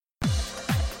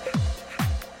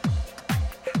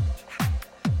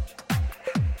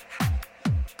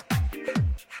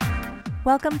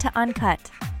Welcome to Uncut.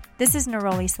 This is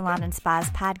Neroli Salon and Spa's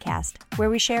podcast, where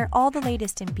we share all the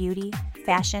latest in beauty,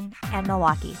 fashion, and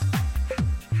Milwaukee.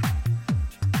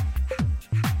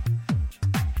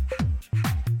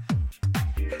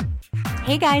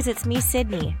 Hey guys, it's me,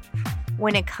 Sydney.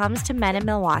 When it comes to men in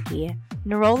Milwaukee,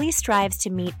 Neroli strives to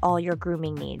meet all your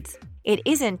grooming needs. It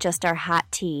isn't just our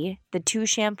hot tea, the 2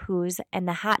 shampoos, and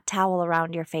the hot towel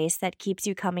around your face that keeps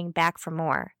you coming back for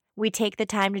more. We take the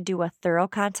time to do a thorough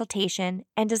consultation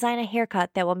and design a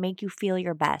haircut that will make you feel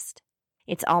your best.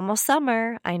 It's almost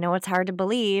summer. I know it's hard to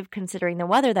believe considering the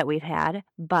weather that we've had,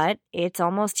 but it's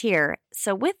almost here.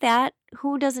 So with that,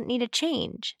 who doesn't need a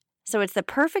change? So it's the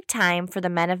perfect time for the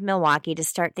men of Milwaukee to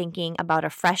start thinking about a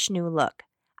fresh new look.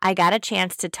 I got a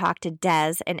chance to talk to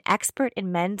Des, an expert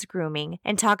in men's grooming,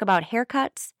 and talk about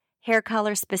haircuts, hair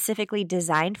color specifically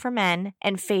designed for men,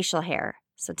 and facial hair.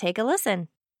 So take a listen.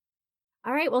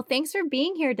 All right. Well, thanks for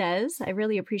being here, Des. I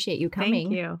really appreciate you coming.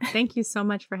 Thank you. Thank you so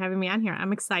much for having me on here.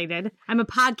 I'm excited. I'm a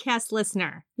podcast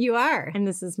listener. You are. And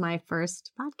this is my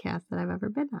first podcast that I've ever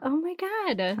been on. Oh my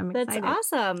God. I'm excited.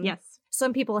 That's awesome. Yes.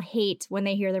 Some people hate when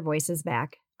they hear their voices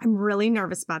back. I'm really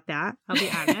nervous about that. I'll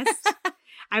be honest.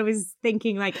 I was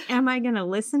thinking am I going to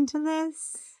listen to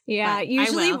this? Yeah, but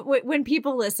usually when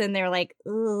people listen, they're like,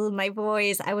 "Ugh, my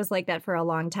voice." I was like that for a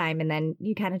long time, and then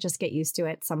you kind of just get used to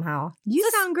it somehow. You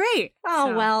sound great. Oh,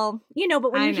 so. Well,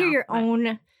 but when you hear your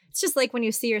own, it's just like when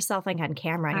you see yourself on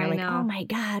camera, and you're like, "Oh my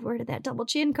God, where did that double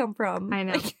chin come from?" I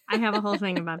know. I have a whole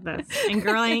thing about this. And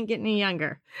girl, I ain't getting any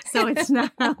younger, so it's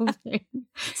not helping.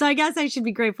 So I guess I should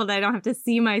be grateful that I don't have to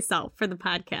see myself for the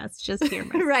podcast, just hear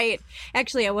myself. Right.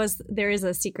 Actually, there is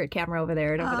a secret camera over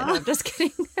there. No, I'm just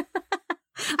kidding.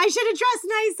 I should have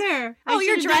dressed nicer.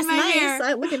 You're dressed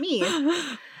nice. Look at me.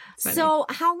 Funny. So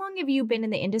how long have you been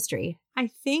in the industry? I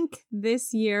think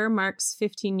this year marks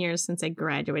 15 years since I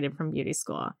graduated from beauty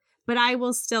school. But I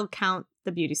will still count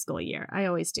the beauty school year. I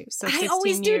always do. So I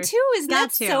always do too. Isn't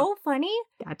that so funny?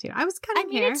 Got to. I was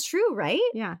cutting hair. It's true, right?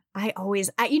 Yeah.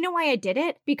 You know why I did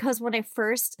it? Because when I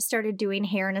first started doing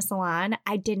hair in a salon,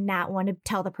 I did not want to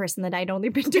tell the person that I'd only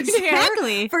been doing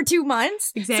hair for 2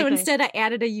 months. Exactly. So instead I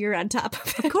added a year on top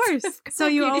of it. Of course. So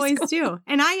you always do.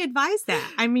 And I advise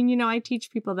that. I mean, I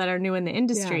teach people that are new in the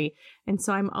industry. Yeah. And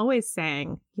so I'm always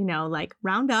saying,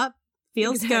 round up.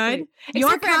 Feels good.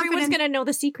 Except for everyone's going to know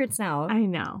the secrets now. I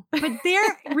know. But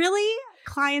they're really,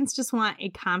 clients just want a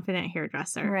confident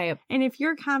hairdresser. Right. And if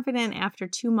you're confident after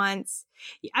 2 months,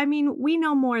 we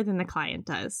know more than the client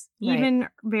does, even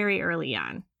very early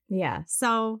on. Yeah.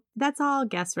 So that's all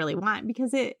guests really want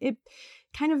because it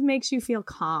kind of makes you feel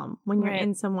calm when you're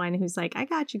in someone who's like, I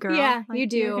got you, girl. Yeah, you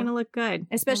do. You're going to look good.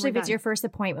 Especially if it's your first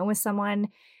appointment with someone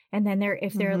and then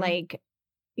they're like,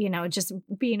 just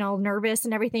being all nervous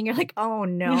and everything. You're like, oh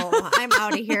no, I'm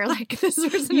out of here. Like this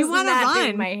person is not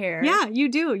doing my hair. Yeah,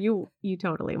 you do. You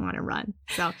totally want to run.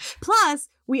 So plus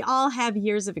we all have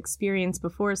years of experience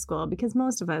before school because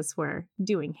most of us were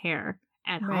doing hair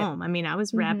at home. I mean, I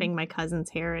was wrapping my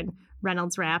cousin's hair in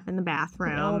Reynolds wrap in the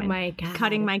bathroom. Oh my God.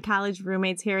 Cutting my college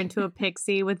roommate's hair into a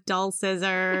pixie with dull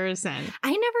scissors. And I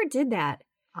never did that.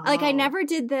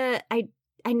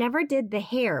 I never did the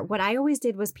hair. What I always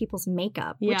did was people's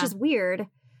makeup, which is weird.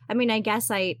 I mean, I guess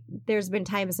there's been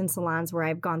times in salons where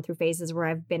I've gone through phases where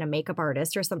I've been a makeup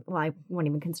artist or something. Well, I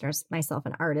wouldn't even consider myself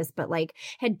an artist, but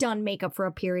had done makeup for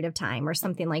a period of time or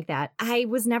something like that. I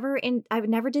never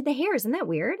did the hair. Isn't that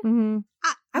weird? Mm-hmm.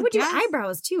 I would do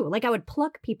eyebrows too. I would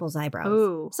pluck people's eyebrows.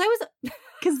 Ooh. So I was...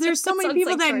 Because there's so many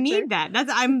people that need that.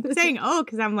 I'm saying,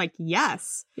 because I'm like,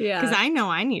 yes. Yeah. Because I know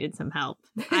I needed some help.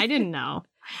 I didn't know.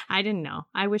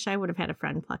 I wish I would have had a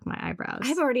friend pluck my eyebrows.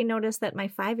 I've already noticed that my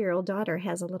 5-year-old daughter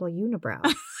has a little unibrow.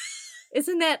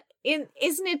 Isn't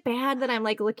it bad that I'm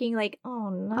looking oh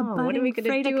no, what are we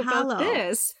going to do about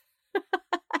this?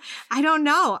 I don't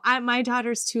know. My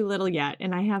daughter's too little yet,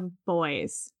 and I have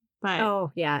boys. But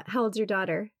oh yeah, how old's your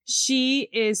daughter? She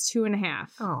is 2.5.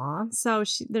 Aw, so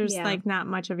there's not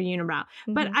much of a unibrow.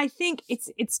 Mm-hmm. But I think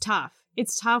it's tough.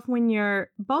 It's tough when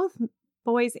you're both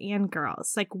boys and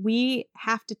girls. We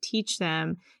have to teach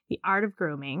them the art of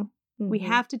grooming. Mm-hmm. We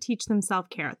have to teach them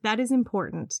self-care. That is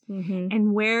important. Mm-hmm.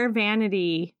 And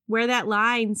where that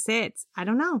line sits, I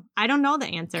don't know. I don't know the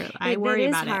answer. I worry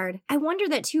about it. That is hard. I wonder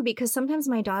that too, because sometimes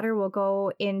my daughter will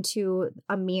go into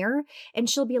a mirror and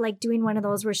she'll be doing one of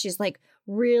those where she's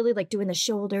really doing the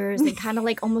shoulders and kind of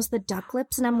almost the duck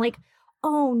lips. And I'm like,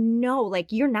 oh no, like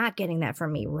you're not getting that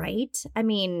from me, right? I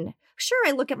mean, sure,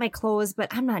 I look at my clothes, but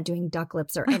I'm not doing duck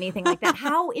lips or anything like that.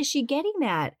 How is she getting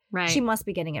that? Right. She must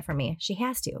be getting it from me. She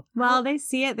has to. Well, they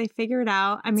see it. They figure it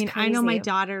out. I mean, I know my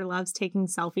daughter loves taking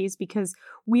selfies because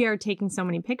we are taking so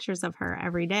many pictures of her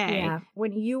every day. Yeah.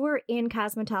 When you were in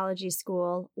cosmetology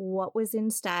school, what was in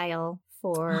style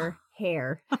for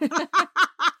hair?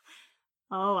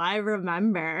 Oh, I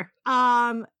remember.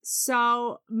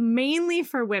 So mainly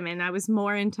for women, I was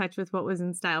more in touch with what was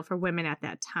in style for women at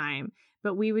that time.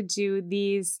 But we would do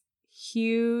these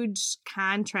huge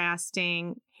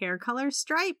contrasting hair color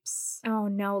stripes. Oh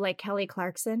no, like Kelly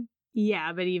Clarkson?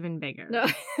 Yeah, but even bigger. No.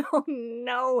 Oh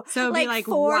no. So it'd be like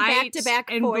 4 white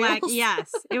back-to-back and foils. black. Yes.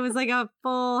 It was like a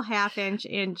full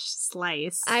half-inch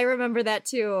slice. I remember that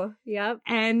too. Yep.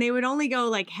 And they would only go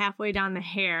like halfway down the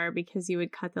hair because you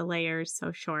would cut the layers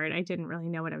so short. I didn't really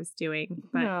know what I was doing.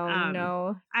 But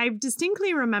no. I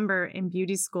distinctly remember in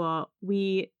beauty school,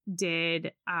 we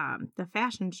did the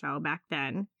fashion show back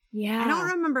then. Yeah. I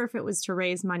don't remember if it was to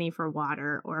raise money for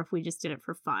water or if we just did it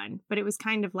for fun, but it was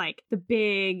kind of like the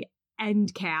big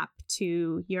end cap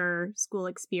to your school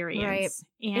experience. Right.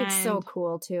 And it's so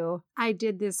cool too. I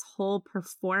did this whole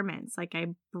performance. Like I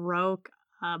broke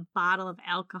a bottle of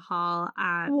alcohol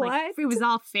on, what? Like, it was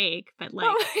all fake, but like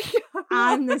Oh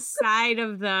on the side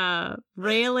of the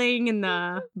railing in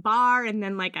the bar. And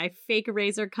then like I fake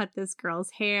razor cut this girl's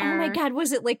hair. Oh my God.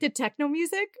 Was it like the techno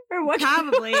music or what?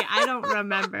 Probably. I don't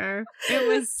remember. It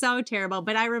was so terrible.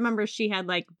 But I remember she had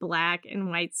like black and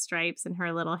white stripes in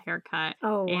her little haircut.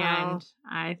 Oh, wow. And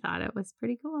I thought it was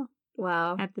pretty cool.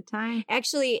 Wow. At the time.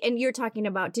 Actually, and you're talking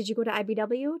about, did you go to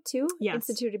IBW too? Yes.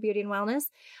 Institute of Beauty and Wellness.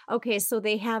 Okay, so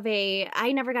they have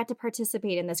I never got to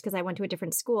participate in this because I went to a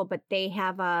different school, but they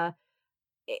have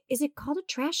is it called a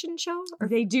trash and show? Or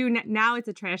they do, now it's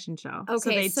a trash and show.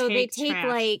 Okay, so they take trash.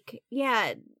 like,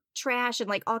 trash and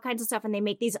like all kinds of stuff, and they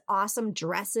make these awesome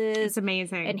dresses. It's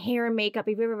amazing. And hair and makeup.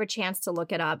 If you ever have a chance to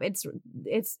look it up, it's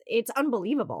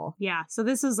unbelievable. Yeah. So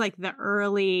this was like the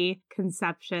early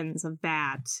conceptions of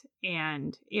that.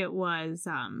 And it was,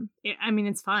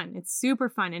 it's fun. It's super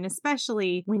fun. And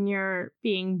especially when you're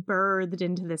being birthed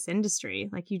into this industry,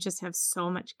 like you just have so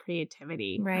much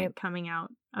creativity like, coming out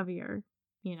of your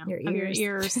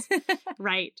ears.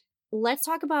 Right. Let's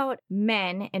talk about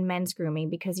men and men's grooming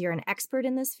because you're an expert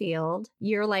in this field.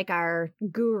 You're like our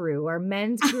guru, our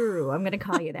men's guru. I'm going to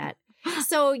call you that.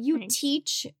 So you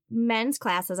teach men's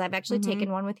classes. I've actually taken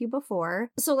one with you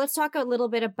before. So let's talk a little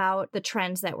bit about the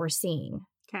trends that we're seeing.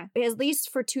 Okay. At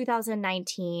least for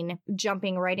 2019,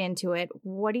 jumping right into it,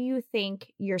 what do you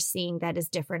think you're seeing that is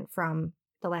different from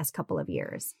the last couple of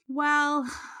years? Well,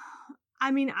 I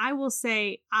mean, I will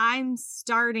say I'm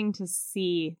starting to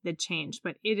see the change,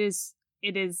 but it is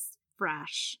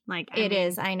fresh. Like it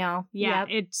is, I know. Yeah, yep.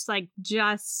 It's like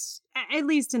just at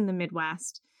least in the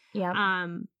Midwest. Yeah.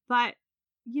 But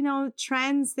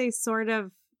trends they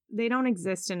don't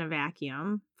exist in a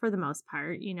vacuum for the most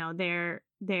part.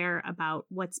 They're about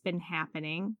what's been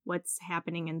happening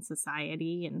in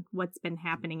society and what's been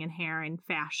happening in hair and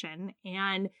fashion.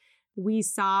 And we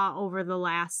saw over the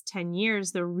last 10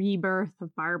 years the rebirth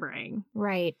of barbering.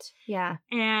 Right. Yeah.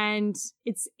 And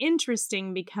it's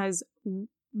interesting because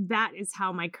that is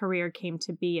how my career came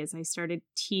to be as I started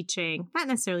teaching, not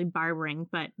necessarily barbering,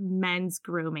 but men's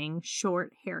grooming,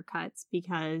 short haircuts,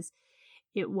 because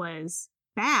it was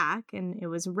back and it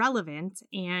was relevant.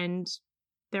 And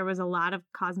there was a lot of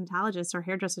cosmetologists or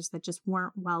hairdressers that just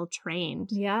weren't well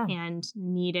trained and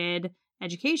needed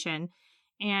education.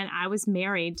 And I was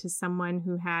married to someone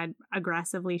who had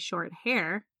aggressively short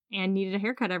hair and needed a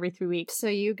haircut every 3 weeks. So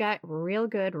you got real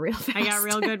good real fast. I got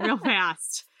real good real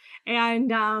fast.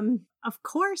 And of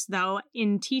course, though,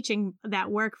 in teaching that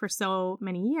work for so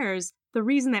many years, the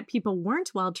reason that people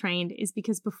weren't well trained is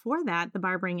because before that, the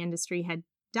barbering industry had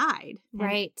died.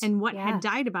 Right. And what had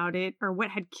died about it, or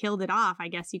what had killed it off, I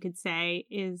guess you could say,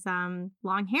 is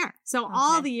long hair. So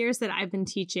all the years that I've been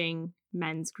teaching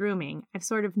men's grooming, I've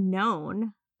sort of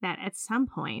known that at some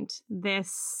point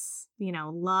this,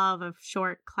 love of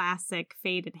short, classic,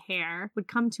 faded hair would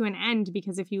come to an end,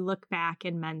 because if you look back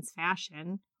in men's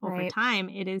fashion over time,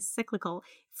 it is cyclical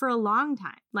for a long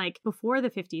time. Like before the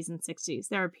 50s and 60s,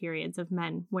 there are periods of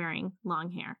men wearing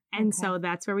long hair. And so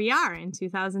that's where we are in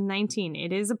 2019.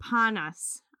 It is upon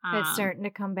us. It's starting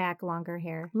to come back, longer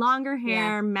hair. Longer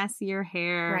hair, messier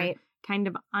hair. Right. Kind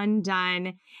of undone.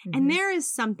 Mm-hmm. And there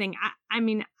is something,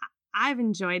 I've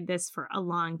enjoyed this for a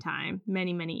long time,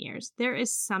 many, many years. There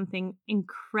is something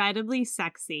incredibly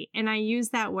sexy. And I use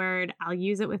that word, I'll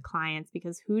use it with clients,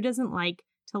 because who doesn't like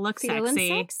to look Feeling sexy.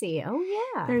 sexy. Oh,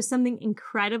 yeah. There's something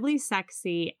incredibly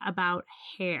sexy about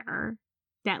hair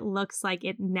that looks like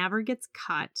it never gets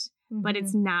cut, but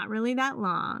it's not really that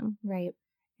long. Right.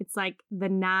 It's like the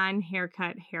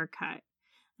non-haircut haircut.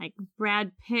 Like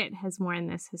Brad Pitt has worn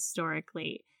this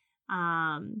historically.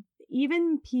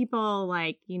 Even people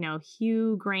like,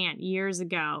 Hugh Grant years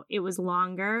ago, it was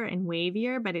longer and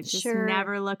wavier, but it just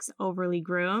never looks overly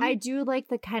groomed. I do like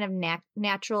the kind of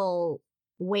natural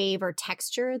wave or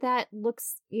texture that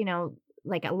looks,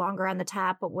 like a longer on the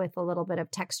top, but with a little bit of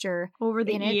texture over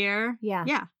the ear. Yeah.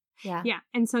 Yeah. Yeah. Yeah.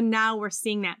 And so now we're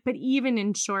seeing that, but even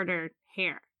in shorter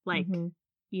hair, like,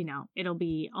 it'll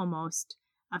be almost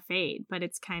a fade, but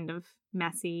it's kind of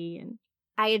messy. And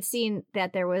I had seen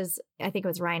that there was, I think it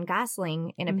was Ryan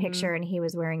Gosling in a picture, and he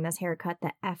was wearing this haircut,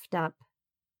 the effed up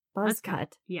buzz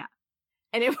cut. Yeah.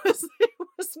 And it was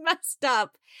messed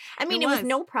up. I mean, it was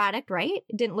no product, right?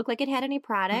 It didn't look like it had any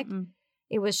product.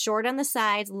 It was short on the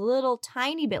sides, little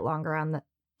tiny bit longer on the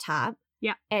top.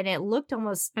 Yeah. And it looked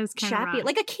almost choppy,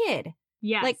 like a kid.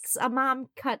 Yes. Like a mom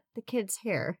cut the kid's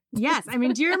hair. Yes. I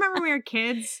mean, do you remember when we were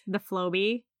kids, the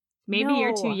Flowbee? Maybe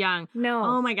you're too young. No.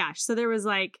 Oh my gosh. So there was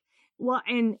like,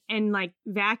 and like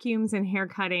vacuums and hair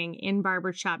cutting in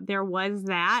barbershop, there was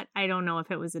that. I don't know if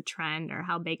it was a trend or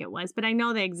how big it was, but I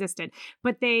know they existed.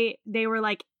 But they were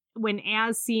like, when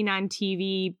as seen on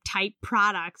TV type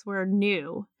products were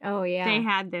new. Oh, yeah. They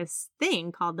had this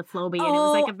thing called the Flowbee, and it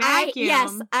was like a vacuum.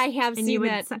 Yes, I have seen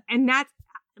that. And that's,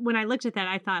 when I looked at that,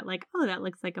 I thought like, oh, that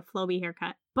looks like a Flowbee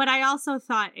haircut. But I also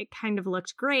thought it kind of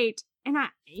looked great. And I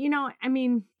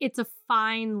mean, it's a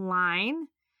fine line.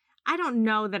 I don't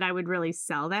know that I would really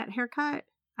sell that haircut.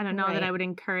 I don't know that I would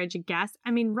encourage a guest.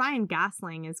 I mean, Ryan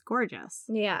Gosling is gorgeous.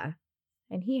 Yeah.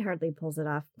 And he hardly pulls it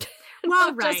off.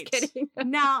 Well, no, right. Just kidding.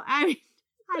 No, I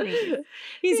mean,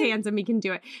 he's handsome. He can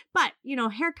do it. But,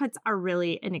 haircuts are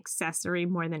really an accessory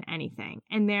more than anything.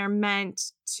 And they're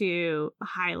meant to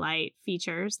highlight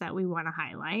features that we want to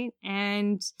highlight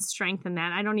and strengthen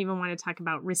that. I don't even want to talk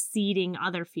about receding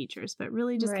other features, but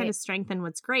really just kind of strengthen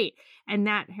what's great. And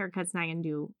that haircut's not going to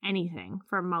do anything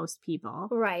for most people.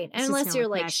 Right. Unless you're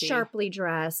like messy, sharply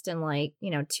dressed and like,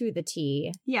 to the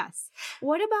T. Yes.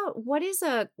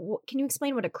 Can you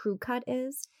explain what a crew cut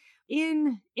is?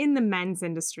 In the men's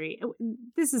industry,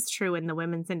 this is true in the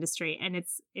women's industry, and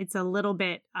it's a little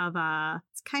bit of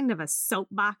it's kind of a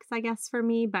soapbox, I guess, for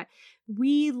me, but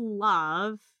we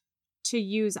love to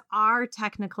use our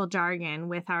technical jargon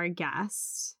with our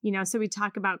guests, so we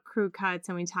talk about crew cuts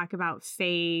and we talk about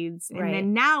fades, and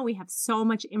then now we have so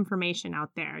much information out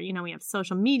there. We have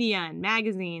social media and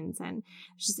magazines, and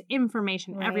there's just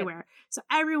information everywhere. So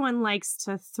everyone likes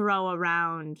to throw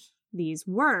around these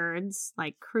words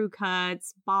like crew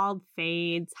cuts, bald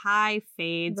fades, high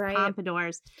fades,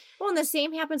 pompadours. Well, and the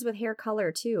same happens with hair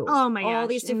color too. Oh my gosh. All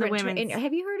these different women.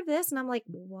 Have you heard of this? And I'm like,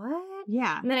 what?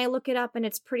 Yeah. And then I look it up and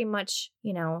it's pretty much,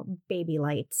 baby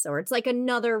lights, or it's like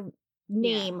another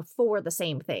name for the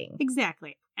same thing.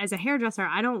 Exactly. As a hairdresser,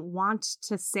 I don't want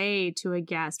to say to a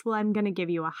guest, well, I'm going to give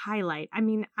you a highlight. I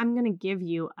mean, I'm going to give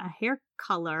you a hair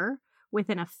color with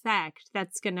an effect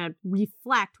that's going to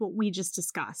reflect what we just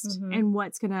discussed and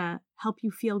what's going to help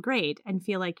you feel great and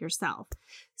feel like yourself.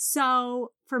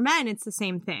 So for men, it's the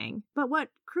same thing. But what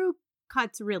crew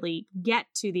cuts really get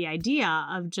to the idea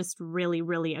of just really,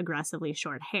 really aggressively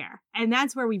short hair. And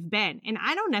that's where we've been. And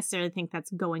I don't necessarily think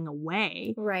that's going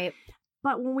away. Right.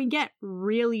 But when we get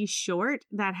really short,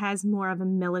 that has more of a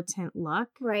militant look.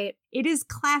 Right. It is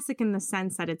classic in the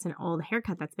sense that it's an old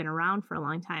haircut that's been around for a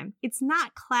long time. It's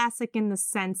not classic in the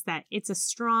sense that it's a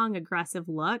strong, aggressive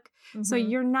look. So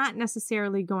you're not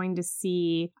necessarily going to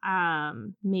see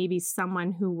maybe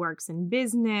someone who works in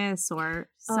business or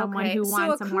someone who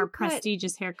wants a more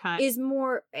prestigious haircut. Is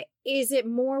it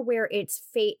more where it's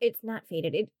not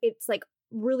faded. It's like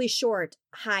really short,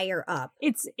 higher up.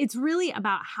 It's really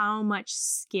about how much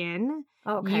skin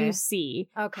you see,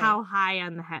 how high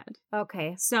on the head.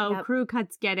 Okay. So crew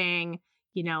cuts getting,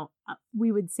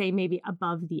 we would say maybe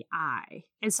above the eye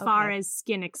as far as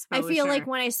skin exposure. I feel like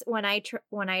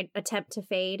when I attempt to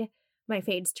fade, my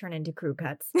fades turn into crew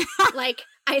cuts. Like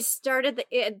I started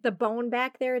the bone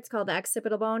back there. It's called the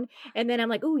occipital bone. And then I'm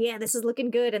like, oh yeah, this is looking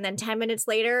good. And then 10 minutes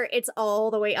later, it's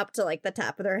all the way up to like the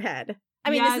top of their head. I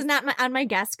mean, this is not on my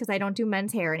guest because I don't do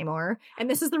men's hair anymore. And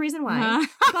this is the reason why.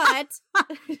 But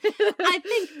I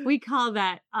think we call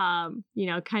that,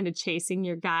 kind of chasing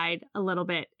your guide a little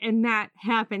bit. And that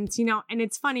happens, and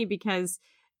it's funny because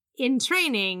in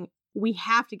training, we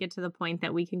have to get to the point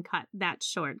that we can cut that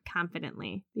short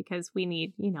confidently because we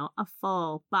need, a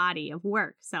full body of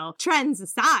work. So trends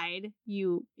aside,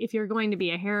 if you're going to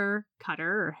be a hair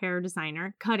cutter or hair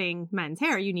designer cutting men's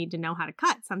hair, you need to know how to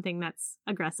cut something that's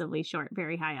aggressively short,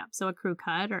 very high up. So a crew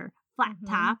cut or flat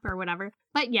top or whatever.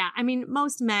 But yeah, I mean,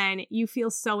 most men, you feel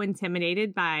so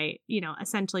intimidated by,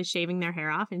 essentially shaving their hair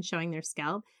off and showing their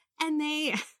scalp. And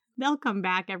they'll come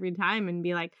back every time and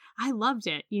be like, I loved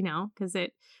it, because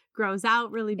it grows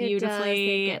out really beautifully.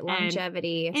 They get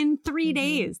longevity. And in 3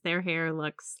 days, their hair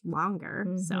looks longer.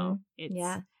 So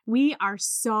we are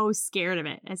so scared of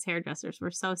it as hairdressers.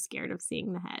 We're so scared of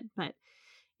seeing the head, but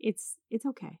it's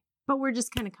okay. But we're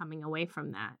just kind of coming away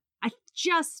from that.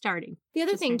 Just starting. The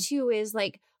other thing too is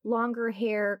like longer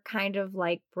hair, kind of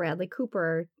like Bradley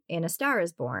Cooper in A Star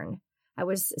Is Born. I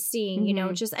was seeing,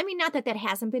 not that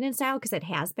hasn't been in style because it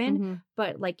has been,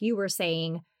 but like you were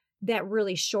saying, that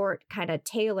really short kind of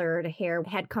tailored hair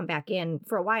had come back in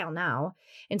for a while now.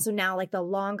 And so now like the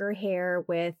longer hair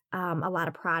with a lot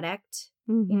of product,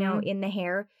 in the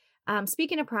hair.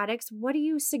 Speaking of products, what do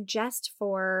you suggest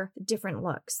for different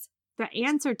looks? The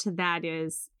answer to that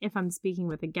is, if I'm speaking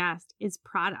with a guest, is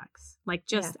products. Like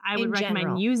I would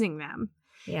recommend using them.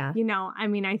 Yeah.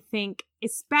 I think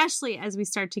especially as we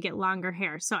start to get longer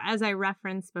hair. So as I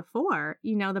referenced before,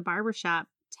 the barbershop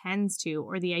tends to,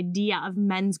 or the idea of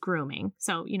men's grooming.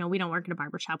 So, we don't work at a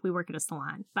barbershop, we work at a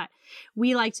salon, but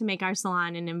we like to make our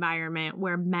salon an environment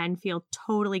where men feel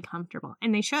totally comfortable.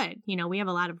 And they should. We have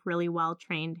a lot of really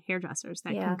well-trained hairdressers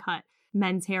that can cut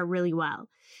men's hair really well.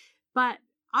 But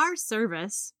our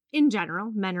service in general,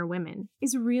 men or women,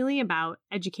 is really about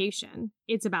education.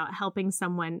 It's about helping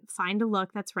someone find a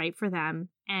look that's right for them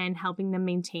and helping them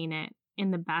maintain it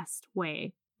in the best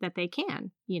way that they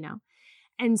can,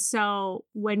 And so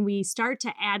when we start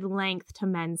to add length to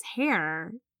men's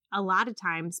hair, a lot of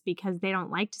times because they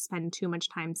don't like to spend too much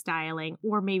time styling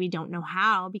or maybe don't know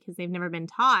how because they've never been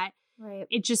taught, right,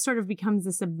 it just sort of becomes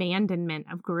this abandonment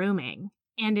of grooming.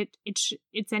 And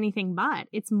it's anything but.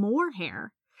 It's more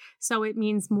hair. So it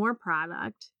means more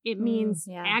product. It means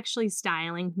actually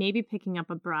styling, maybe picking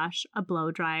up a brush, a blow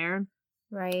dryer.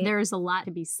 Right. There's a lot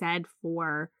to be said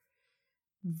for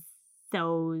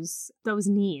those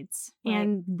needs. Right.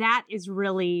 And that is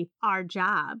really our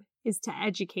job, is to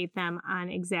educate them on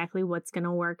exactly what's going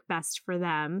to work best for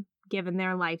them, given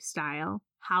their lifestyle.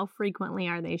 How frequently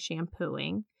are they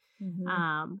shampooing?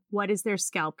 Mm-hmm. What does their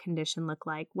scalp condition look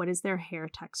like? What is their hair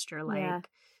texture like? Yeah.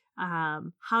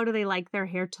 How do they like their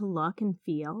hair to look and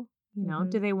feel?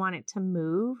 Do they want it to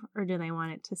move or do they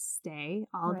want it to stay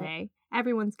all day?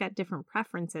 Everyone's got different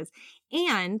preferences.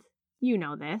 And you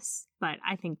know this, but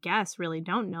I think guests really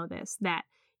don't know this, that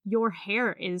your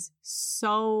hair is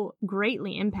so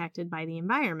greatly impacted by the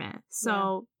environment.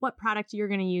 So what product you're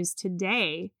going to use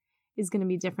today is going to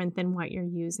be different than what you're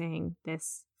using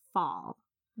this fall.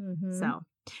 Mm-hmm.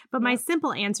 But my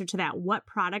simple answer to that, what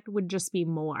product would just be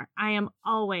more? I am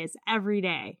always, every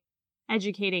day,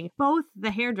 educating both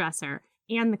the hairdresser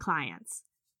and the clients.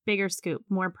 Bigger scoop,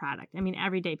 more product. I mean,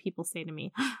 every day people say to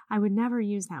me, I would never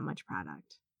use that much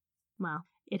product. Well,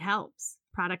 it helps.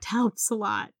 Product helps a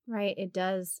lot. Right, it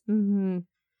does. Mm-hmm.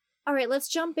 All right, let's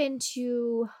jump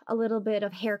into a little bit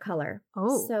of hair color.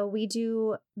 Oh. So we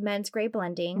do men's gray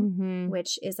blending,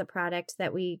 which is a product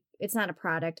that it's not a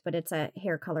product, but it's a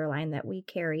hair color line that we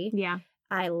carry. Yeah.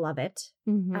 I love it.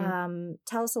 Mm-hmm.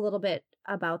 Tell us a little bit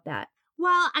about that.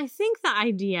 Well, I think the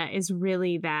idea is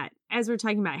really that as we're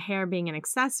talking about hair being an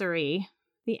accessory,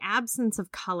 the absence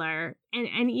of color,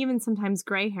 and even sometimes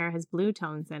gray hair has blue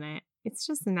tones in it, it's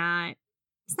not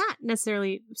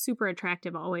necessarily super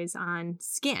attractive always on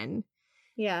skin.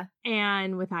 Yeah.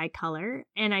 And with eye color.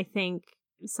 And I think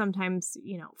sometimes,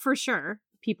 for sure,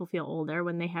 people feel older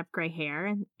when they have gray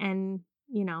hair and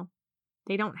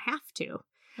they don't have to.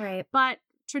 Right. But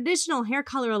traditional hair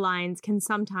color lines can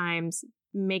sometimes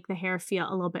make the hair feel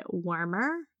a little bit warmer,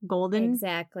 golden.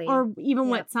 Exactly. Or even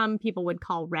what some people would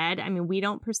call red. I mean, we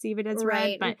don't perceive it as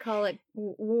red, but we call it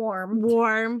warm.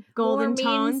 Warm, golden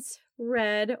tones.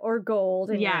 Red or gold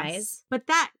in your eyes. But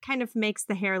that kind of makes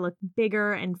the hair look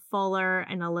bigger and fuller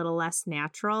and a little less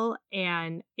natural.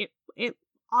 And it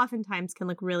oftentimes can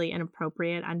look really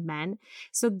inappropriate on men.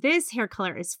 So this hair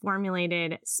color is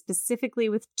formulated specifically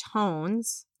with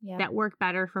tones that work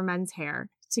better for men's hair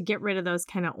to get rid of those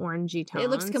kind of orangey tones. It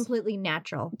looks completely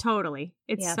natural. Totally.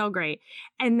 It's so great.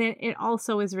 And then it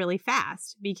also is really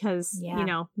fast because,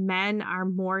 men are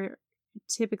more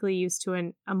typically used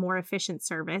to a more efficient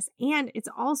service. And it's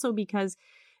also because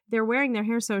they're wearing their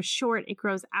hair so short, it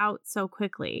grows out so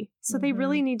quickly. So they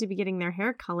really need to be getting their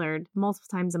hair colored multiple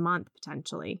times a month,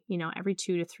 potentially, every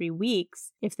 2 to 3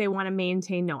 weeks if they want to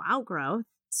maintain no outgrowth.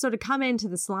 So to come into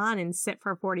the salon and sit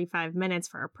for 45 minutes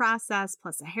for a process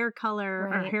plus a hair color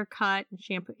or haircut and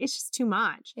shampoo, it's just too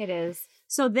much. It is.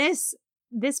 So this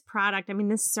product,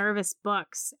 this service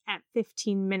books at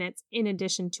 15 minutes in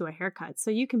addition to a haircut. So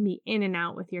you can be in and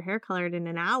out with your hair colored in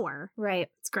an hour. Right.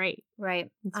 It's great. Right.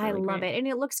 It's I really love great. it. And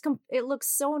it looks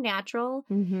so natural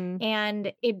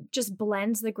and it just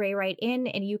blends the gray right in.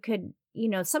 And you could,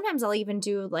 sometimes I'll even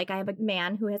do, like, I have a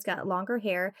man who has got longer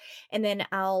hair and then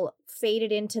I'll fade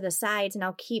it into the sides and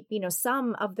I'll keep,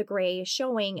 some of the gray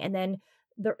showing and then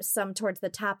some towards the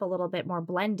top a little bit more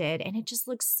blended, and it just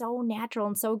looks so natural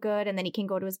and so good. And then he can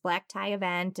go to his black tie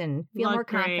event and feel more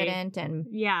confident. And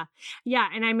yeah.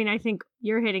 And I think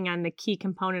you're hitting on the key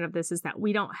component of this is that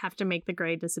we don't have to make the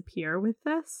gray disappear with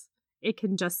this. It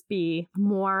can just be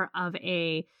more of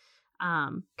a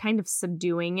kind of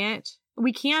subduing it.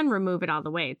 We can remove it all the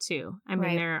way too.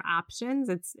 There are options.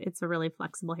 It's a really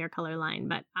flexible hair color line,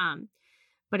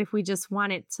 but if we just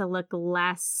want it to look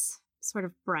less sort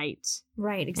of bright,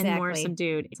 right, exactly, and more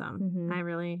subdued. So I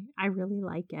really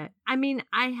like it.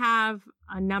 I have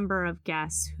a number of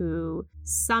guests who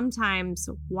sometimes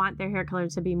want their hair color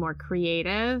to be more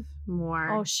creative,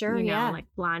 more, like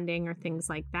blonding or things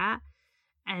like that.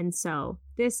 And so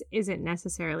this isn't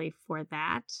necessarily for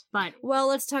that, but well,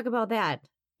 let's talk about that.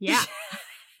 Yeah.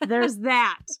 There's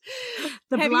that.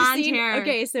 The blonde hair.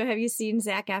 Okay, so have you seen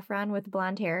Zac Efron with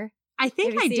blonde hair? I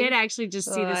think I did actually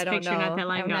just see this picture not that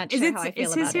long ago. Not sure how I feel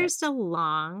is his hair still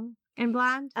long and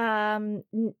blonde?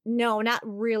 No, not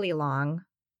really long.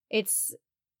 It's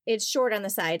short on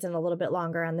the sides and a little bit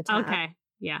longer on the top. Okay.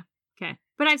 Yeah. Okay.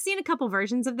 But I've seen a couple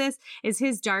versions of this. Is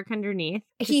his dark underneath?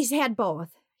 He's had both.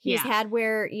 He's had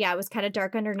where, it was kind of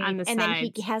dark underneath. On the and sides.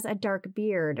 then he has a dark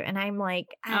beard. And I'm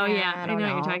like, I know what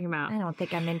you're talking about. I don't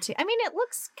think I'm into it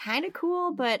looks kind of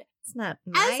cool, but it's not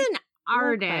As an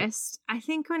artist, I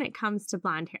think when it comes to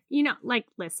blonde hair,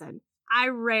 listen, I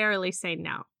rarely say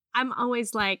no. I'm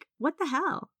always like, what the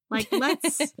hell? Like,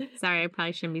 let's, sorry, I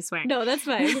probably shouldn't be swearing. No, that's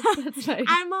fine. That's fine.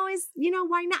 I'm always,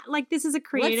 why not? Like, this is a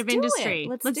creative industry.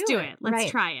 Let's do it.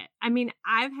 Let's try it.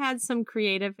 I've had some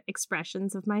creative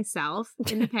expressions of myself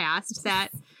in the past that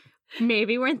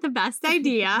maybe weren't the best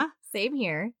idea. Same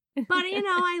here. But,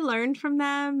 I learned from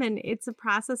them, and it's a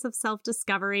process of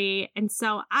self-discovery. And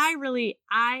so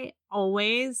I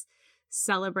always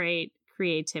celebrate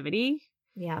creativity.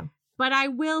 Yeah. But I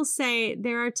will say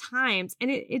there are times,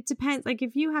 and it depends, like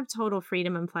if you have total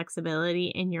freedom and flexibility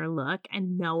in your look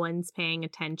and no one's paying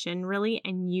attention really,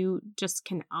 and you just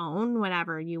can own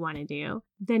whatever you want to do,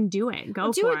 then do it. Go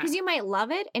for it. Do it because you might love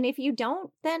it. And if you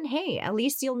don't, then hey, at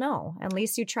least you'll know. At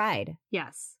least you tried.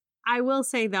 Yes. I will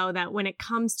say, though, that when it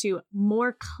comes to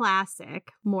more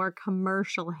classic, more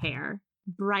commercial hair,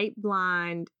 bright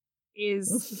blonde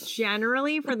is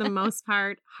generally, for the most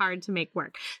part, hard to make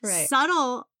work. Right.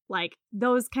 Subtle, like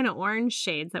those kind of orange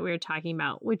shades that we were talking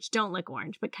about, which don't look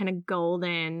orange, but kind of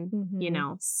golden,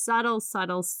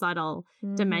 subtle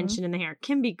dimension in the hair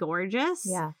can be gorgeous.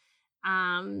 Yeah.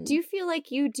 Do you feel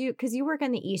like you do, because you work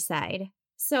on the east side,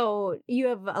 so you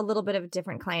have a little bit of a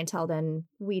different clientele than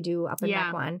we do up in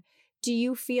Mequon. Do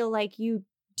you feel like you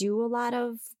do a lot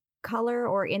of color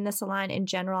or in the salon in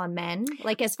general on men?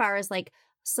 Like as far as like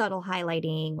subtle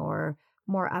highlighting or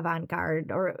more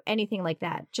avant-garde or anything like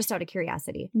that, just out of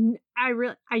curiosity?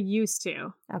 I used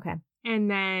to. Okay. And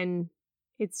then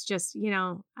it's just,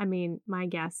 my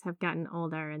guests have gotten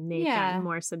older and they've gotten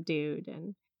more subdued.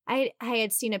 And I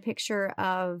had seen a picture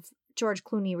of George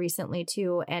Clooney recently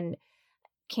too, and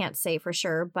can't say for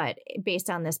sure, but based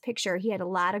on this picture, he had a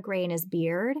lot of gray in his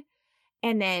beard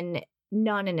and then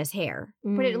none in his hair,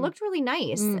 but it looked really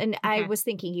nice. And I was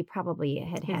thinking he probably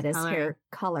had his hair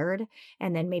colored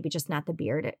and then maybe just not the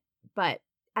beard, but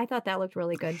I thought that looked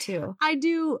really good too. I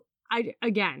do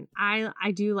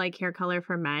like hair color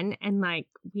for men. And like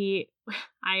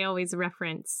I always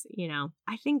reference,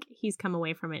 I think he's come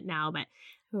away from it now, but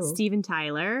Steven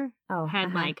Tyler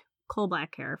had like coal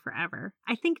black hair forever.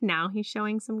 I think now he's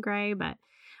showing some gray,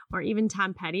 or even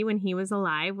Tom Petty when he was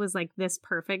alive was like this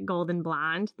perfect golden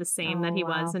blonde, the same that he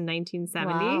was in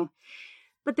 1970. Wow.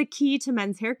 But the key to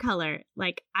men's hair color,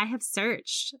 like I have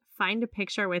searched, find a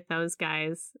picture with those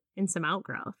guys in some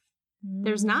outgrowth.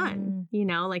 There's none,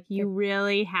 like you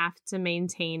really have to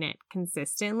maintain it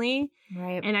consistently.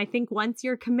 Right. And I think once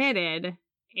you're committed,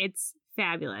 it's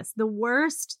fabulous. The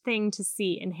worst thing to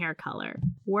see in hair color,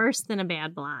 worse than a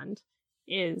bad blonde,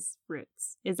 is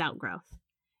roots, is outgrowth.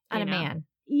 On a man.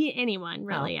 anyone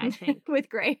really, Oh. I think. With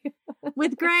gray.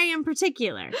 With gray in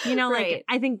particular. You know, Right. like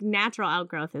I think natural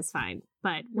outgrowth is fine.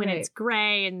 But when Right. it's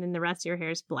gray and then the rest of your hair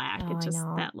is black, Oh, it I just,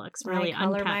 know. that looks really I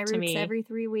color unkept my to roots me. every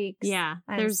 3 weeks. Yeah.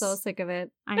 I'm so sick of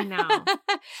it. I know.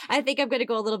 I think I'm going to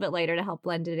go a little bit lighter to help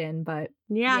blend it in, but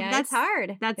Yeah, it's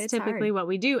hard. That's It's typically hard. what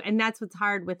we do. And that's what's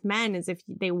hard with men is if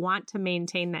they want to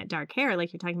maintain that dark hair,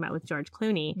 like you're talking about with George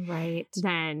Clooney, Right.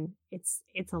 then it's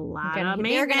a lot They're of going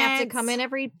to have to maintenance. come in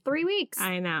every 3 weeks.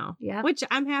 I know. Yeah. Which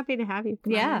I'm happy to have you.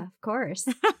 come Yeah, on of course.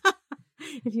 in.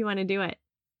 If you want to do it.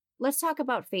 Let's talk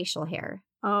about facial hair.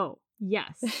 Oh,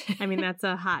 yes. I mean, that's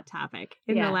a hot topic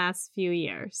in Yeah. the last few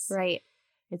years. Right.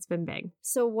 It's been big.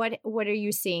 So what are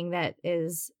you seeing that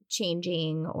is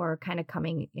changing or kind of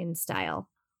coming in style?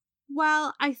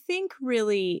 Well, I think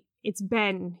really it's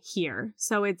been here.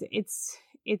 So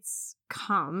it's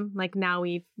come, like now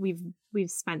we've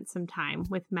spent some time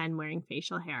with men wearing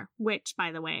facial hair, which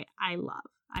by the way, I love.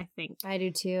 I think I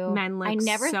do too. men look I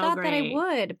never so thought that I great.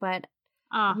 would, but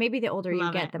Oh, maybe the older you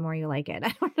love get, it. the more you like it.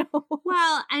 I don't know.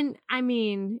 well, and I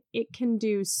mean, it can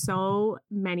do so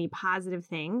many positive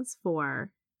things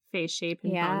for face shape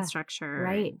and Yeah, bone structure.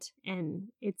 right. And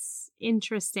it's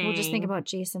interesting. Well, just think about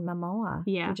Jason Momoa.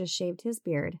 Yeah. Who just shaved his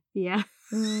beard. Yeah.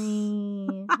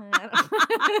 Mm,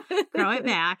 Grow it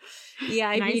back. Yeah,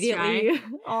 Nice immediately.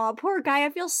 Oh, poor guy. I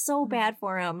feel so bad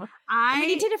for him. I mean,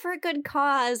 he did it for a good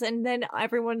cause, and then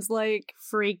everyone's like,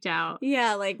 freaked out.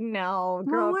 yeah, like, no,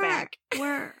 grow it back.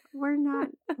 We're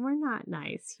not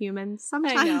nice humans. I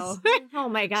Sometimes know. Oh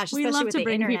my gosh, we especially love with to the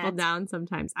bring internet. people down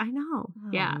sometimes. I know. Oh,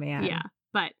 yeah. man. Yeah.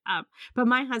 But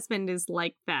my husband is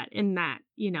like that in that,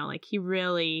 you know, like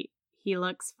he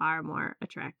looks far more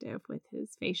attractive with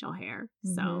his facial hair.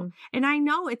 So, Mhm. and I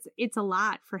know it's a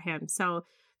lot for him. So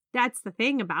that's the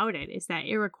thing about it is that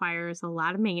it requires a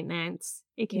lot of maintenance.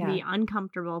 It can be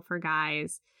uncomfortable for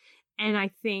guys. And I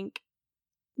think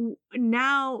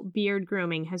now beard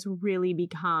grooming has really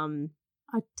become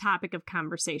a topic of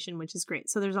conversation, which is great.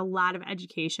 So there's a lot of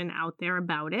education out there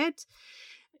about it.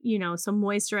 You know, so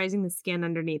moisturizing the skin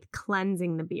underneath,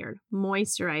 cleansing the beard,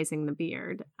 moisturizing the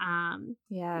beard,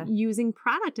 Yeah. using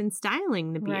product and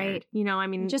styling the beard. Right. You know, I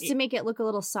mean, Just to make it look a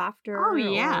little softer. Oh,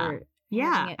 yeah. or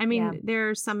yeah. having it- I mean, there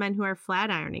are some men who are flat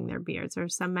ironing their beards, or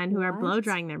some men who are blow What?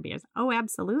 drying their beards. Oh,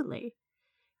 absolutely.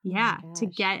 Oh my Yeah, to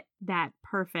gosh. get that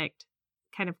perfect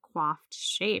kind of coiffed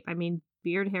shape. I mean,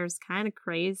 beard hair is kind of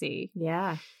crazy.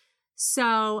 Yeah.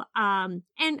 So,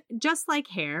 and just like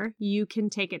hair, you can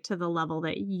take it to the level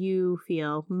that you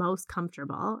feel most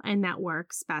comfortable and that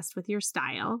works best with your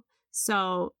style.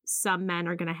 So some men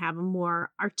are going to have a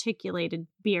more articulated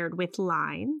beard with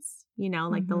lines, you know,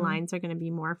 like the Mhm. lines are going to be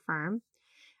more firm.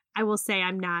 I will say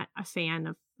I'm not a fan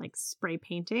of like spray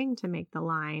painting to make the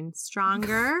line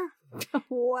stronger,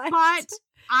 What? but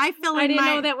I fill in I didn't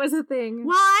my, know that was a thing.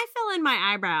 well, I fill in my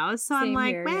eyebrows. So I'm Same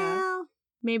like, here, yeah. well,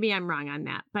 maybe I'm wrong on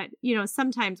that. But, you know,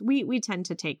 sometimes we tend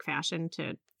to take fashion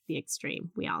to the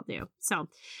extreme. We all do. So,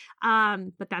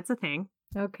 but that's a thing.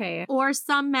 Okay. Or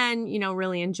some men, you know,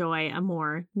 really enjoy a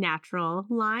more natural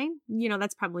line. You know,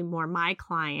 that's probably more my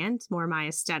client, more my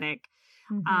aesthetic.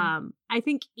 Mhm. I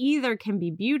think either can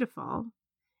be beautiful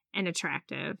and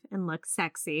attractive and look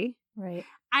sexy. Right.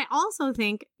 I also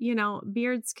think, you know,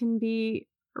 beards can be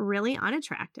really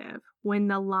unattractive when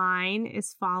the line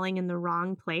is falling in the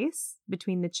wrong place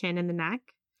between the chin and the neck.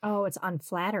 Oh, it's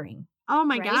unflattering. Oh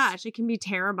my Right? gosh, it can be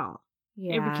terrible.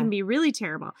 Yeah. It can be really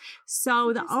terrible.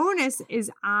 So the onus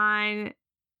is on,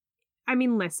 I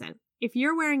mean, listen, if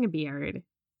you're wearing a beard,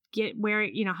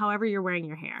 you know, however you're wearing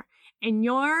your hair, and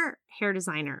your hair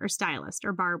designer or stylist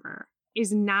or barber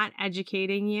is not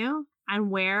educating you on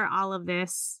where all of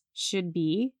this should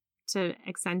be to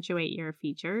accentuate your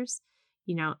features,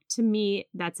 you know, to me,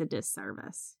 that's a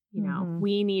disservice. You know, Mhm.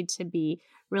 we need to be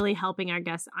really helping our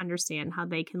guests understand how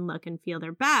they can look and feel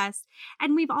their best.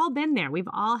 And we've all been there. We've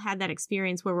all had that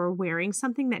experience where we're wearing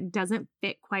something that doesn't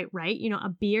fit quite right. You know, a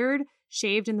beard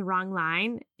shaved in the wrong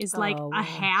line is like Oh, a wow.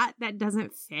 hat that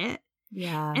doesn't fit.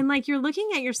 Yeah. And like you're looking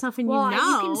at yourself and well, you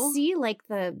know you can see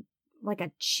like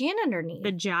a chin underneath.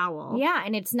 the jowl. Yeah,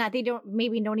 and it's not. They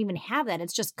don't even have that.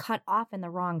 It's just cut off in the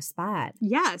wrong spot.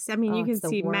 Yes. I mean, Oh, you can it's the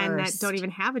see men that worst. don't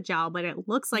even have a jowl, but it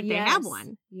looks like they have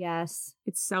one. Yes.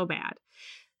 It's so bad.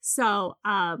 So,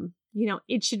 you know,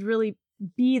 it should really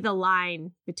be the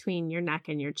line between your neck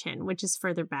and your chin, which is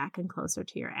further back and closer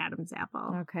to your Adam's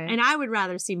apple. Okay. And I would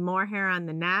rather see more hair on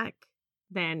the neck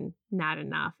than not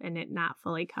enough and it not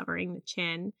fully covering the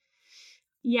chin.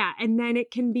 Yeah. And then it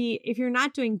can be, if you're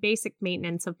not doing basic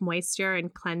maintenance of moisture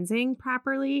and cleansing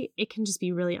properly, it can just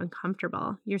be really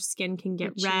uncomfortable. Your skin can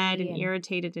get Itchy red and and-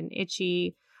 irritated and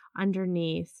itchy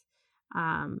underneath.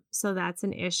 So that's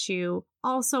an issue.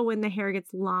 Also, when the hair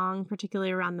gets long,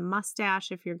 particularly around the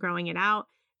mustache, if you're growing it out,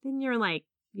 then you're like,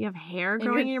 you have hair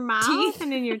growing in your mouth teeth.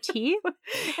 and in your teeth.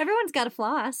 Everyone's got a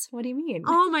floss. What do you mean?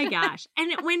 Oh my gosh. And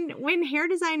when hair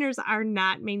designers are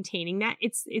not maintaining that,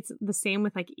 it's the same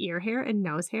with like ear hair and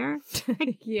nose hair.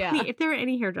 Like, yeah. please, if there are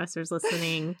any hairdressers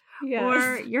listening, Yes.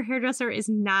 or your hairdresser is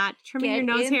not trimming your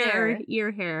nose in hair or there.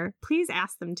 ear hair, please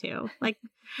ask them to. Like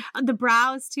the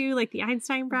brows too, like the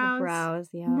Einstein brows. The brows,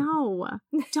 yeah. No,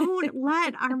 don't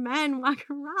let our men walk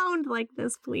around like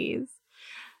this, please.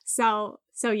 So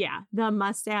yeah, the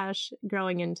mustache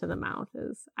growing into the mouth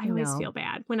is, I always feel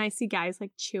bad when I see guys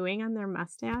like chewing on their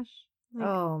mustache. Like,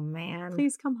 oh man.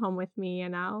 please come home with me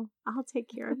and I'll take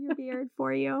care of your beard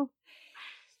for you.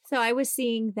 So I was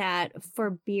seeing that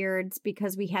for beards,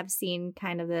 because we have seen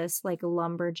kind of this like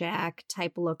lumberjack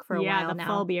type look for a while the now.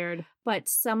 full beard. But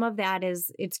some of that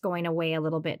it's going away a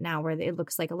little bit now, where it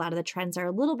looks like a lot of the trends are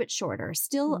a little bit shorter.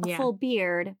 Still a full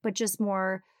beard, but just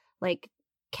more like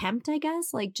kempt, I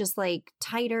guess, like just like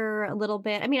tighter a little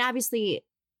bit. I mean, obviously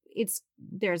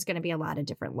there's going to be a lot of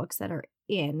different looks that are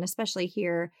in, especially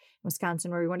here in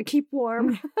Wisconsin, where we want to keep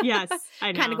warm. Yes,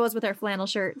 I know. Kind of goes with our flannel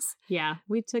shirts. Yeah,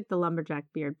 we took the lumberjack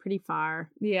beard pretty far.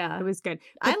 Yeah. It was good.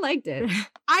 I liked it.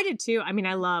 I did too. I mean,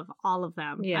 I love all of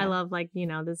them. Yeah. I love like,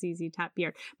 the ZZ Top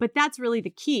beard. But that's really the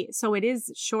key. So it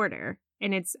is shorter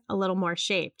and it's a little more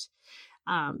shaped.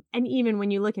 And even when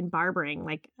you look in barbering,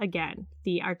 like again,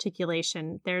 the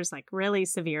articulation, there's like really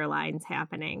severe lines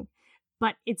happening.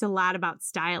 But it's a lot about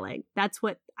styling. That's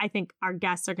what I think our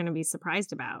guests are going to be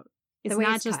surprised about. It's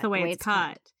not just the way it's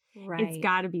cut. Right. It's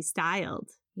got to be styled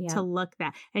to look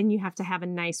that. And you have to have a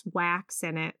nice wax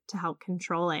in it to help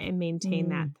control it and maintain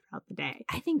that throughout the day.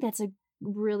 I think that's a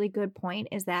really good point,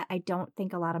 is that I don't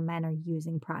think a lot of men are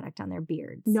using product on their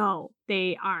beards. No,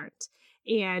 they aren't.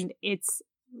 And it's,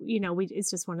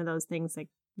 it's just one of those things like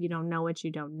you don't know what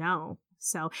you don't know.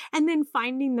 So, and then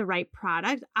finding the right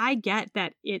product, I get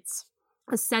that it's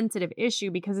a sensitive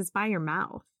issue because it's by your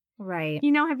mouth. Right.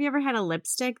 Have you ever had a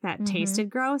lipstick that tasted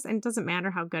gross? And it doesn't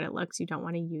matter how good it looks, you don't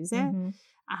want to use it.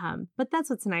 But that's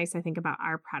what's nice, I think, about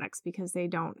our products, because they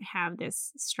don't have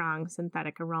this strong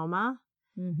synthetic aroma,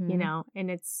 and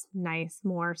it's nice,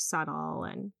 more subtle,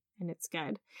 and it's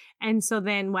good. And so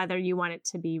then whether you want it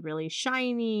to be really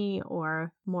shiny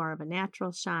or more of a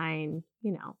natural shine,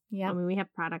 I mean, we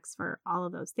have products for all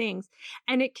of those things.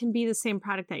 And it can be the same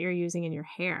product that you're using in your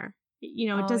hair.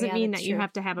 It doesn't mean that you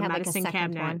have to have a medicine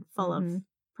cabinet full of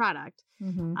product.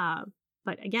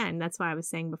 But again, that's why I was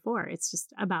saying before, it's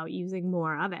just about using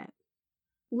more of it.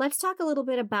 Let's talk a little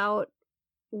bit about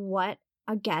what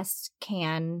a guest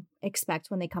can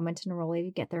expect when they come into Neroli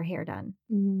to get their hair done.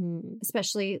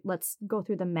 Especially, let's go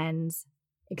through the men's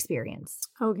experience.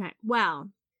 Okay. Well,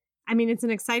 I mean, it's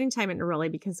an exciting time at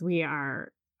Neroli because we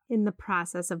are in the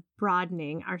process of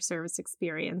broadening our service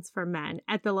experience for men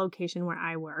at the location where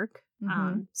I work.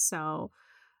 So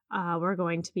we're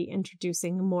going to be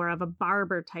introducing more of a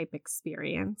barber type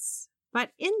experience.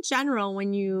 But in general,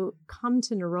 when you come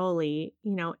to Neroli,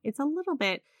 it's a little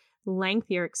bit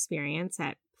lengthier experience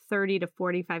at 30 to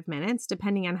 45 minutes,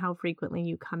 depending on how frequently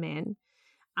you come in.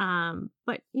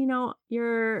 But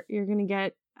you're going to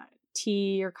get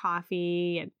tea or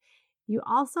coffee, and you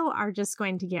also are just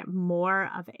going to get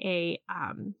more of a,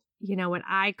 what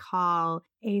I call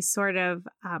a sort of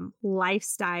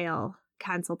lifestyle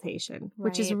consultation,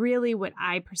 which is really what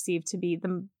I perceive to be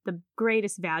the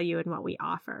greatest value in what we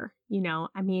offer.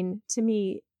 I mean, to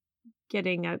me,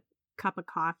 getting a cup of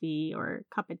coffee or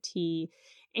a cup of tea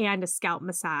and a scalp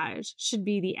massage should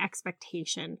be the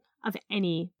expectation of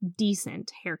any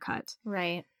decent haircut.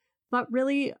 Right. But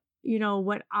really,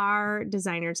 what our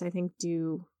designers, I think,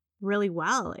 do really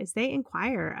well is they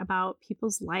inquire about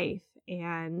people's life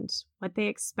and what they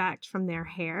expect from their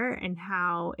hair and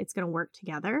how it's going to work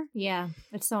together. Yeah,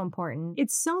 it's so important.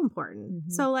 It's so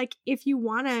important. So like, if you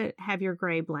want to have your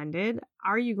gray blended,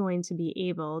 are you going to be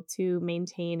able to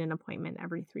maintain an appointment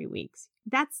every 3 weeks?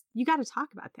 You got to talk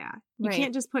about that. You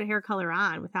can't just put hair color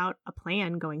on without a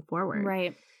plan going forward.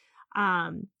 Right.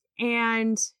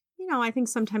 And I think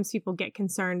sometimes people get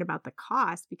concerned about the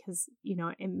cost because,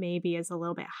 it maybe is a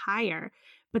little bit higher,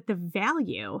 but the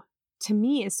value to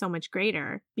me is so much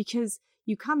greater because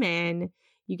you come in,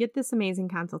 you get this amazing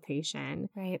consultation.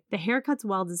 Right. The haircut's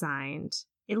well designed.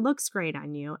 It looks great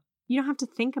on you. You don't have to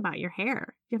think about your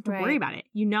hair. You have to worry about it.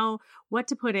 You know what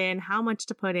to put in, how much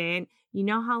to put in. You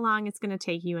know how long it's going to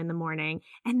take you in the morning.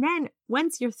 And then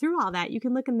once you're through all that, you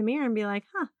can look in the mirror and be like,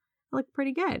 I look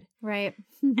pretty good. Right.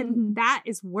 And that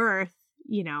is worth,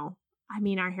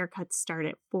 our haircuts start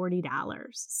at $40.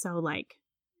 So like,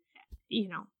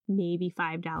 maybe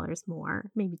 $5 more,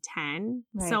 maybe $10.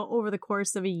 Right. So over the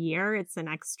course of a year, it's an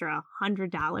extra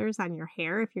 $100 on your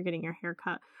hair if you're getting your hair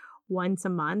cut once a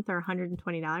month, or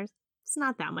 $120. It's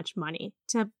not that much money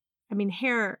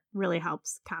hair really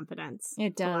helps confidence.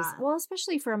 It does. Well,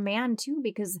 especially for a man too,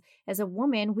 because as a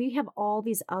woman, we have all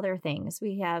these other things.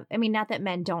 We have, not that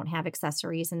men don't have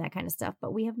accessories and that kind of stuff,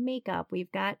 but we have makeup.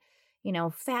 We've got,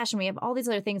 fashion. We have all these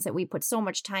other things that we put so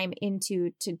much time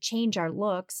into to change our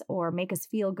looks or make us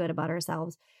feel good about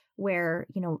ourselves, where,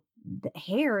 the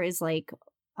hair is like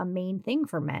a main thing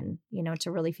for men, to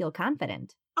really feel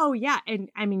confident. Oh, yeah.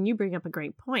 And you bring up a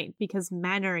great point, because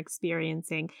men are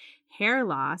experiencing hair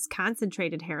loss,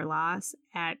 concentrated hair loss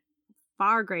at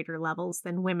far greater levels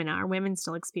than women are. Women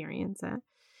still experience it.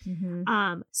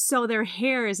 Mm-hmm. So their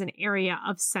hair is an area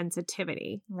of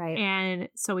sensitivity. Right. And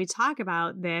so we talk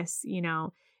about this,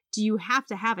 do you have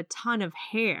to have a ton of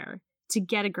hair to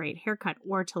get a great haircut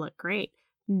or to look great?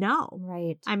 No.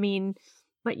 Right.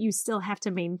 But you still have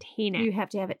to maintain it. You have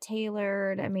to have it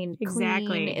tailored. Exactly.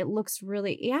 Clean. It looks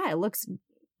really, it looks,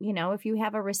 if you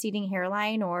have a receding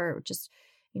hairline or just,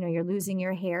 you're losing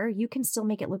your hair, you can still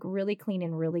make it look really clean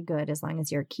and really good as long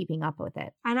as you're keeping up with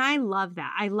it. And I love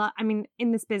that.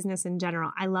 In this business in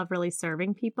general, I love really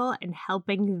serving people and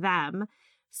helping them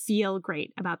feel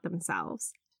great about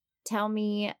themselves. Tell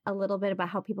me a little bit about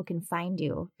how people can find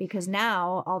you, because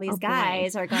now all these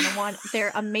guys are going to want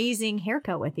their amazing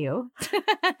haircut with you.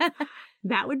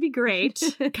 That would be great.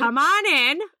 Come on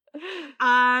in.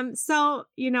 So,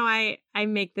 I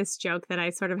make this joke that I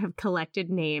sort of have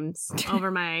collected names over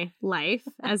my life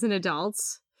as an adult.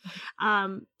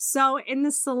 So in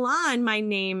the salon, my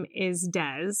name is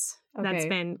Des. Okay. That's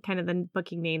been kind of the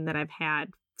booking name that I've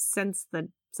had since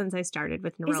I started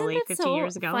with Neroli 50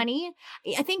 years ago. Funny?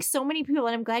 I think so many people,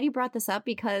 and I'm glad you brought this up,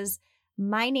 because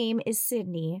my name is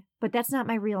Sydney, but that's not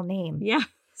my real name. Yeah.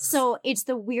 So it's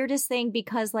the weirdest thing,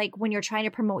 because like when you're trying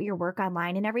to promote your work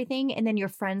online and everything, and then your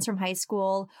friends from high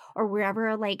school or wherever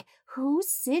are like, who's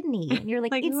Sydney? And you're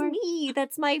like, it's me.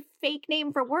 That's my fake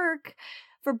name for work,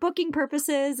 for booking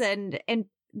purposes. And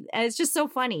it's just so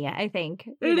funny, I think.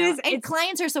 It is. And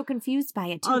clients are so confused by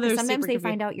it too. Because sometimes they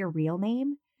find out your real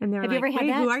name. And have you ever had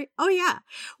that? Who are you? Oh, yeah.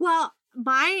 Well,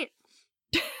 my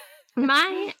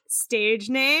stage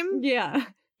name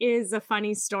is a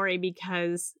funny story,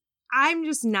 because I'm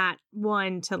just not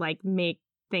one to like make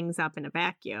things up in a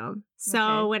vacuum.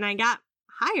 So when I got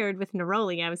hired with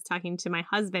Neroli, I was talking to my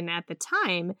husband at the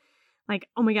time, like,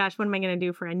 oh my gosh, what am I going to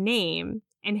do for a name?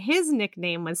 And his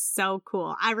nickname was so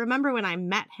cool. I remember when I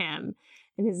met him,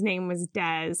 and his name was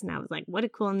Des, and I was like, what a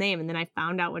cool name. And then I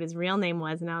found out what his real name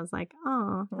was, and I was like,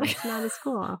 oh, that's not as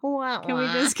cool. Can we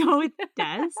just go with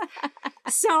Des?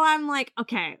 So I'm like,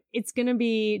 okay, it's going to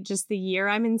be just the year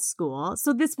I'm in school.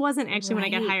 So this wasn't actually when I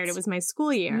got hired. It was my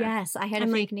school year. Yes, I had a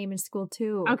fake name in school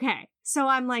too. Okay. So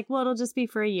I'm like, well, it'll just be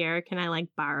for a year. Can I like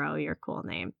borrow your cool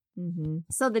name? Mm-hmm.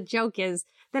 So the joke is,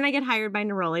 then I get hired by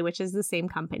Neroli, which is the same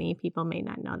company. People may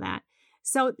not know that.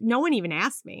 So no one even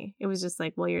asked me. It was just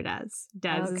like, well, you're Des.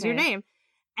 Des is your name.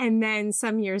 And then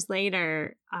some years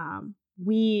later,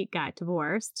 we got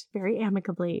divorced very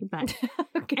amicably. But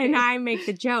and I make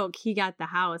the joke, he got the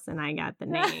house and I got the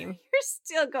name. You're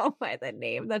still going by the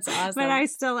name. That's awesome. But I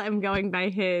still am going by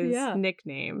his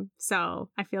nickname. So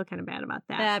I feel kind of bad about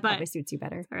that. That probably suits you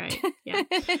better. All right. Yeah.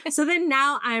 So then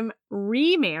now I'm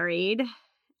remarried.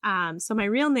 So my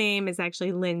real name is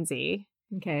actually Lindsay.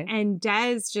 Okay. And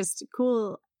Des, just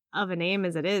cool of a name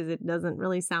as it is, it doesn't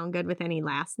really sound good with any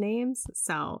last names.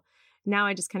 So now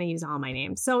I just kind of use all my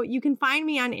names. So you can find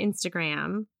me on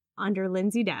Instagram under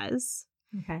Lindsay Des.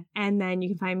 Okay. And then you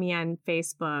can find me on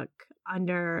Facebook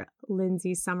under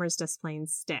Lindsay Summers Desplain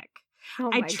Stick.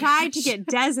 I tried to get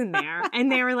Des in there,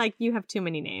 and they were like, you have too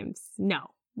many names. No.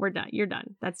 We're done. You're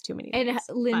done. That's too many names.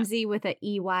 And Lindsay with a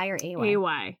EY or AY?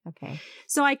 AY. Okay.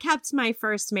 So I kept my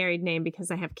first married name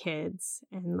because I have kids.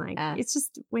 And like, it's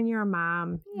just when you're a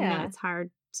mom, it's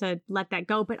hard to let that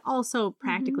go. But also,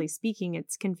 practically speaking,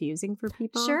 it's confusing for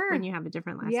people when you have a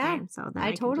different last name. So then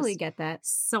I totally get that.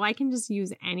 So I can just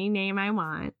use any name I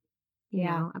want. You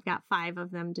know, I've got 5 of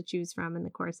them to choose from in the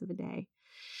course of a day.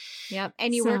 Yep.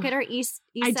 And you work at our East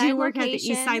Side I do work location. at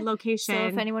the East Side location. So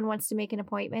if anyone wants to make an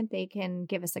appointment, they can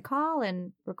give us a call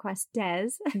and request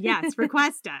Des. Yes,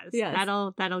 request Des. Yes.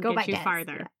 That'll get you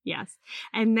farther. Yeah. Yes.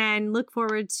 And then look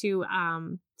forward to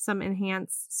some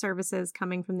enhanced services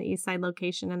coming from the East Side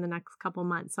location in the next couple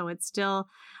months. So it's still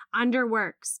under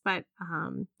works, but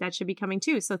that should be coming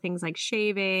too. So things like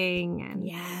shaving and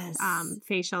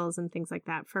facials and things like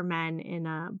that for men in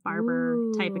a barber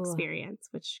type experience,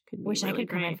 which could be Wish really I could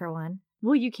great. come in for one.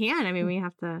 Well, you can. I mean, we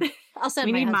have to.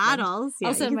 We need models. Yeah,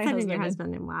 I'll send my husband in your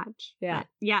husband and watch. Yeah. But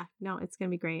yeah. No, it's going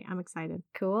to be great. I'm excited.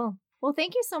 Cool. Well,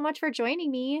 thank you so much for joining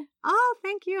me. Oh,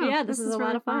 thank you. Yeah, this is a really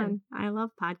lot of fun. I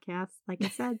love podcasts, like I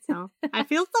said. So I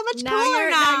feel so much now cooler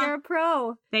now. Now you're a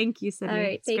pro. Thank you, Sydney. All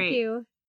right. It's thank great. you.